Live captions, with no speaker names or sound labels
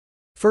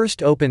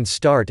First open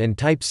Start and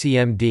type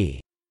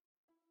cmd.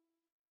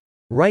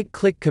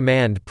 Right-click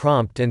Command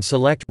Prompt and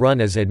select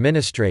Run as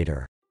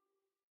administrator.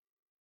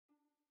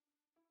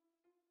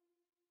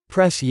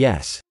 Press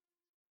Yes.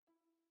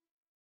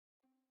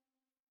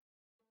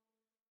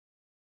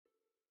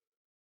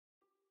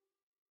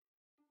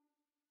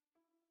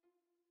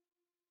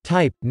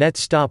 Type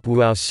netstop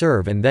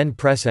wuauserv and then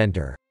press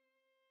Enter.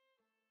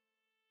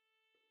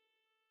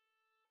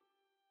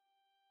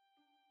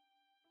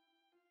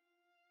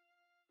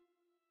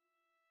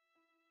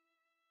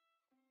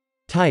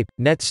 Type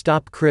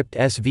netstop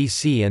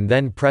cryptsvc and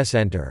then press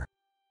Enter.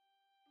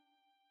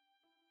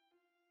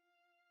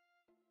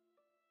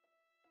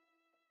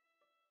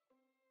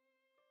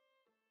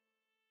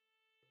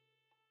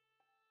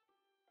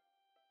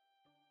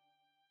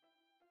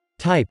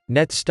 Type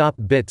netstop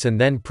bits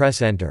and then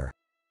press Enter.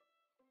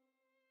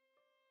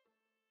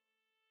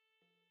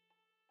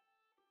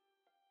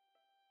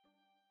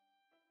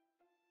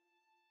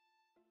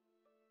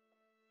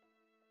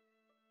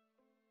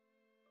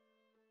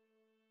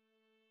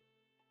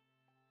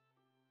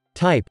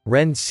 Type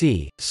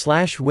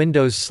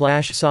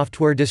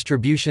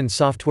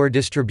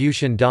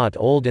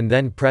renc/windows/softwaredistribution/softwaredistribution.old and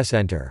then press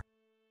Enter.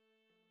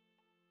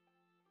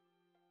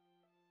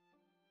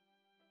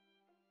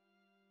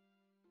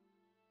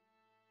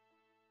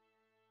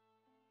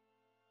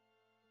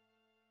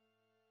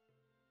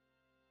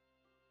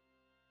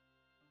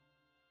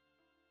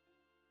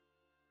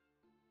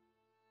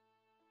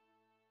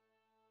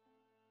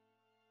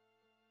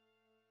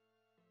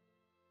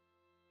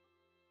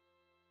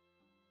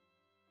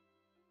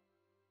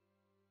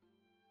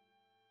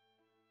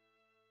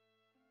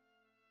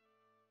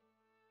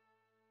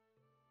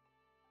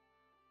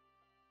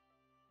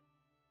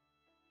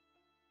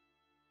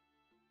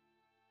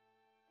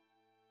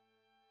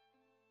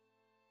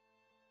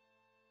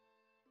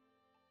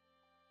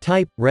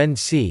 Type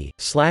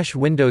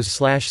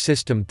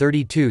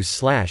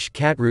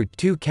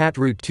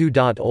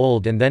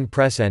renc/windows/system32/catroot2catroot2.old and then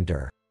press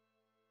Enter.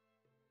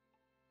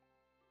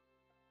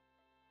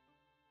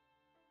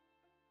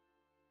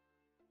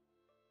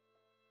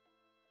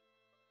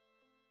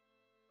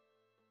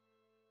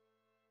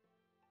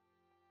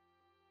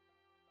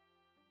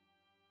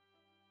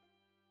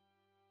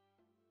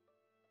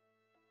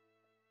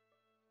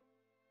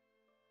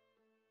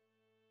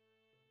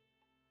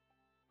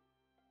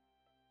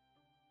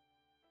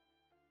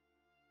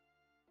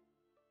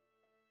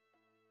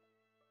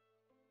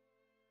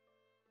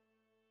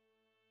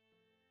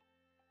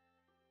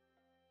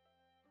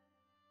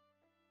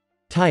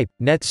 Type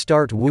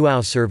netstart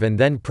wuauserv and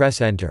then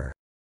press Enter.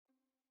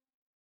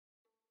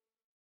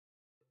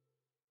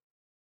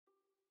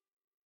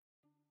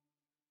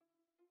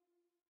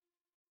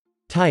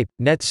 Type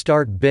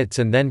netstart bits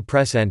and then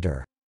press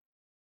Enter.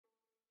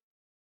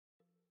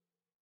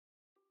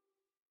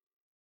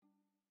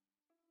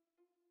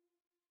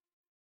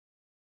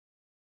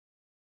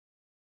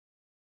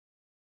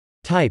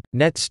 Type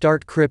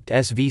netstart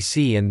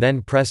cryptsvc and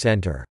then press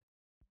Enter.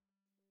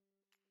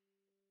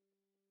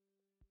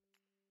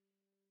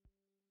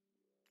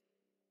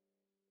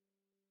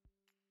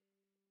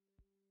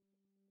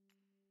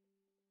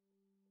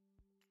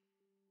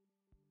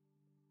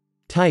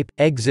 Type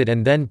exit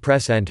and then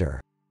press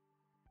Enter.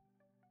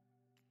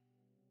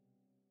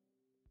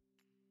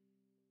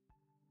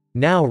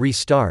 Now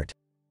restart.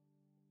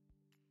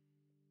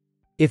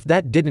 If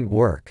that didn't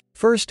work,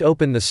 first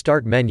open the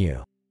Start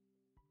menu.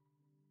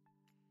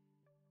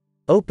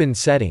 Open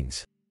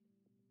Settings.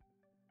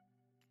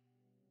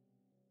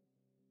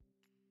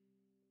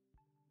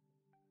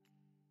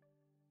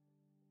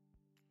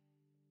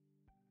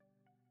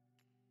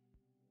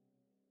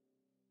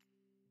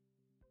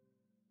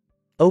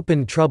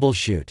 Open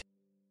Troubleshoot.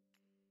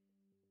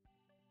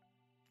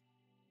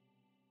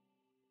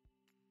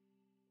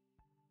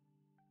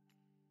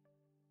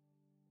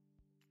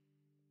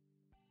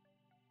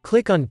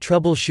 Click on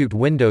Troubleshoot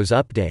Windows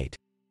Update.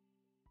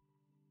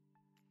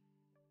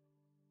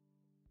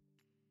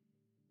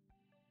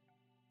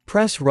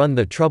 Press Run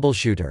the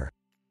troubleshooter.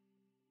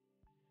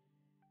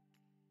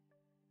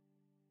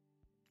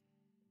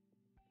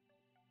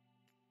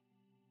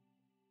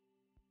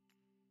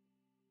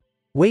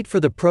 Wait for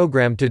the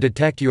program to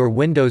detect your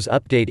Windows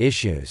Update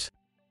issues.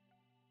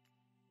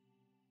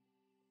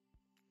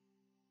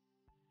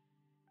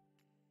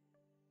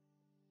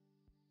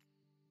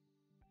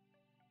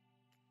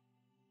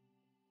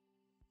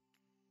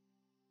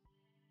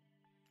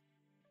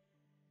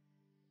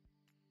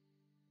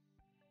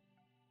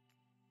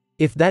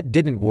 If that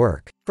didn't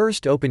work,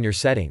 first open your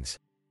settings.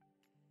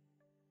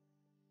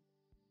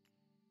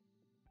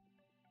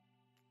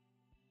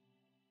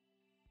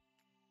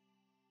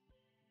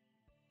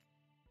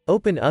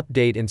 Open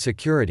Update and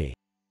Security.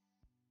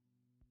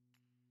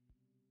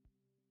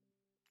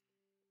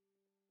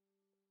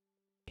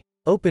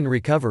 Open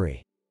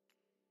Recovery.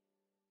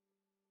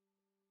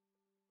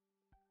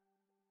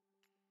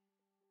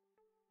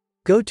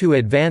 Go to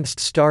Advanced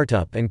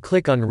Startup and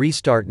click on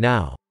Restart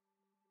Now.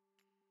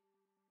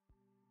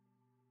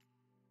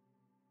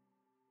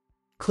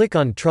 Click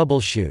on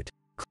Troubleshoot.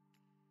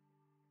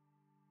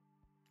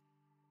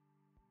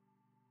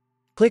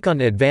 Click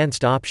on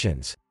Advanced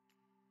Options.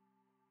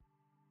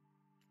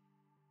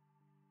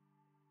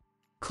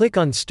 Click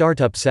on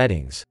Startup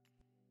Settings.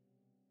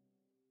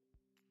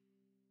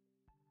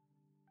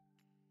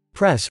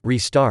 Press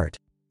Restart.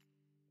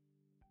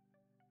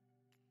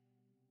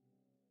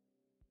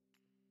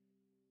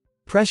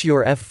 Press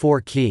your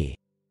F4 key.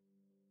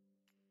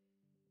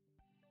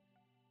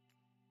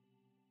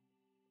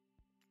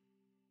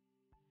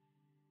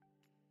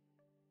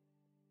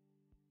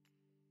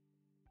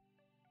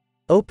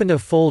 Open a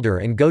folder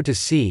and go to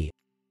C.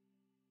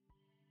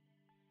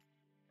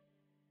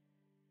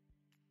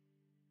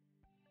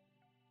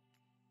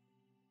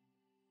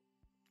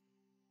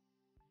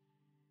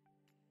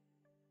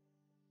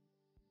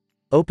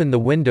 Open the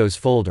Windows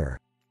folder.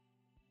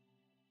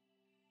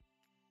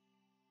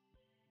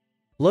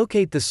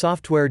 Locate the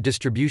Software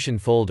Distribution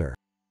folder.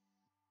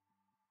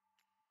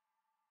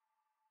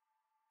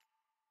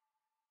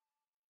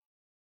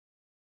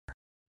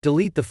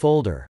 Delete the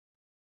folder.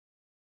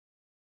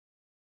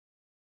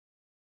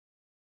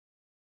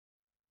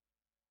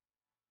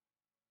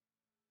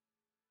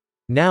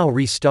 Now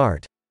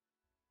restart.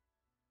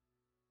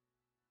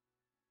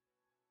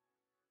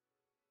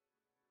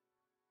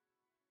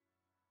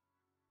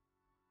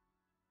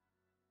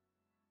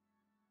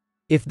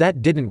 If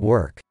that didn't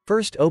work,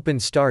 first open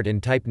Start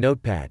and type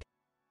Notepad.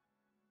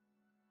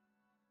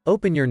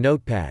 Open your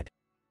Notepad.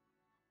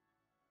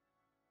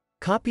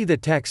 Copy the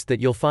text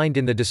that you'll find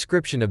in the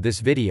description of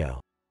this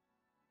video.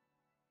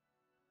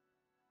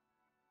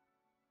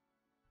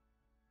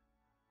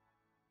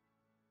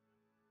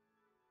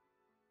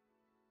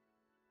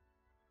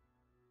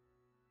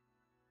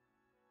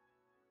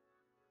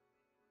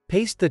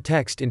 Paste the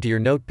text into your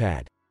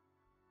Notepad.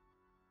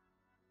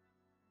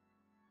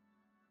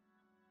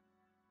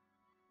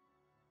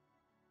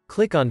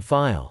 Click on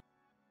File.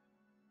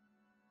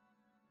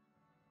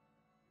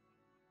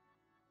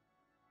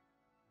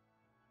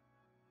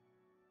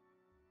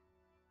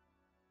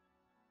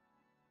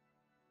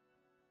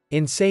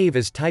 In Save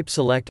As type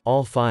Select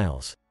All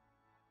Files.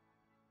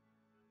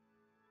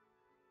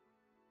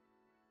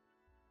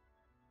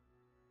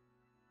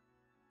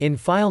 In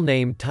file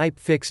name type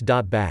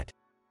fix.bat.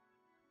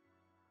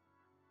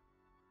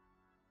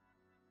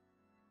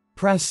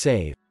 Press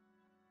Save.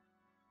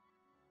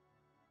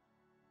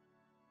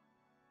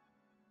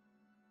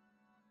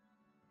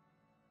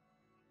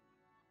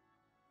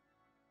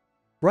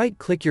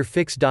 Right-click your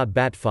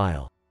fix.bat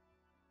file.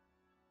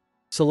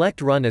 Select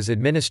Run as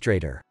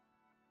administrator.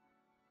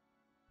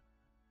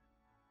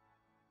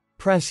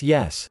 Press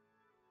Yes.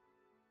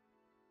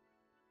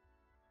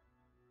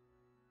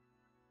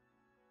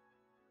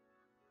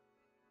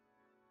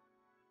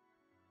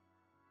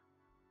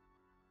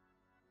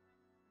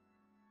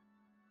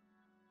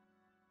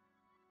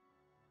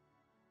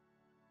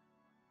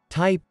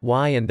 Type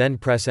Y and then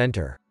press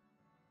Enter.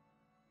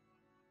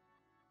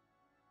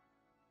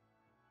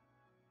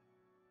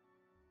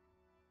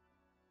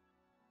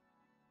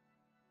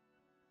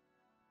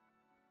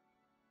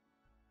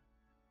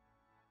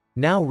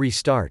 Now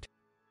restart.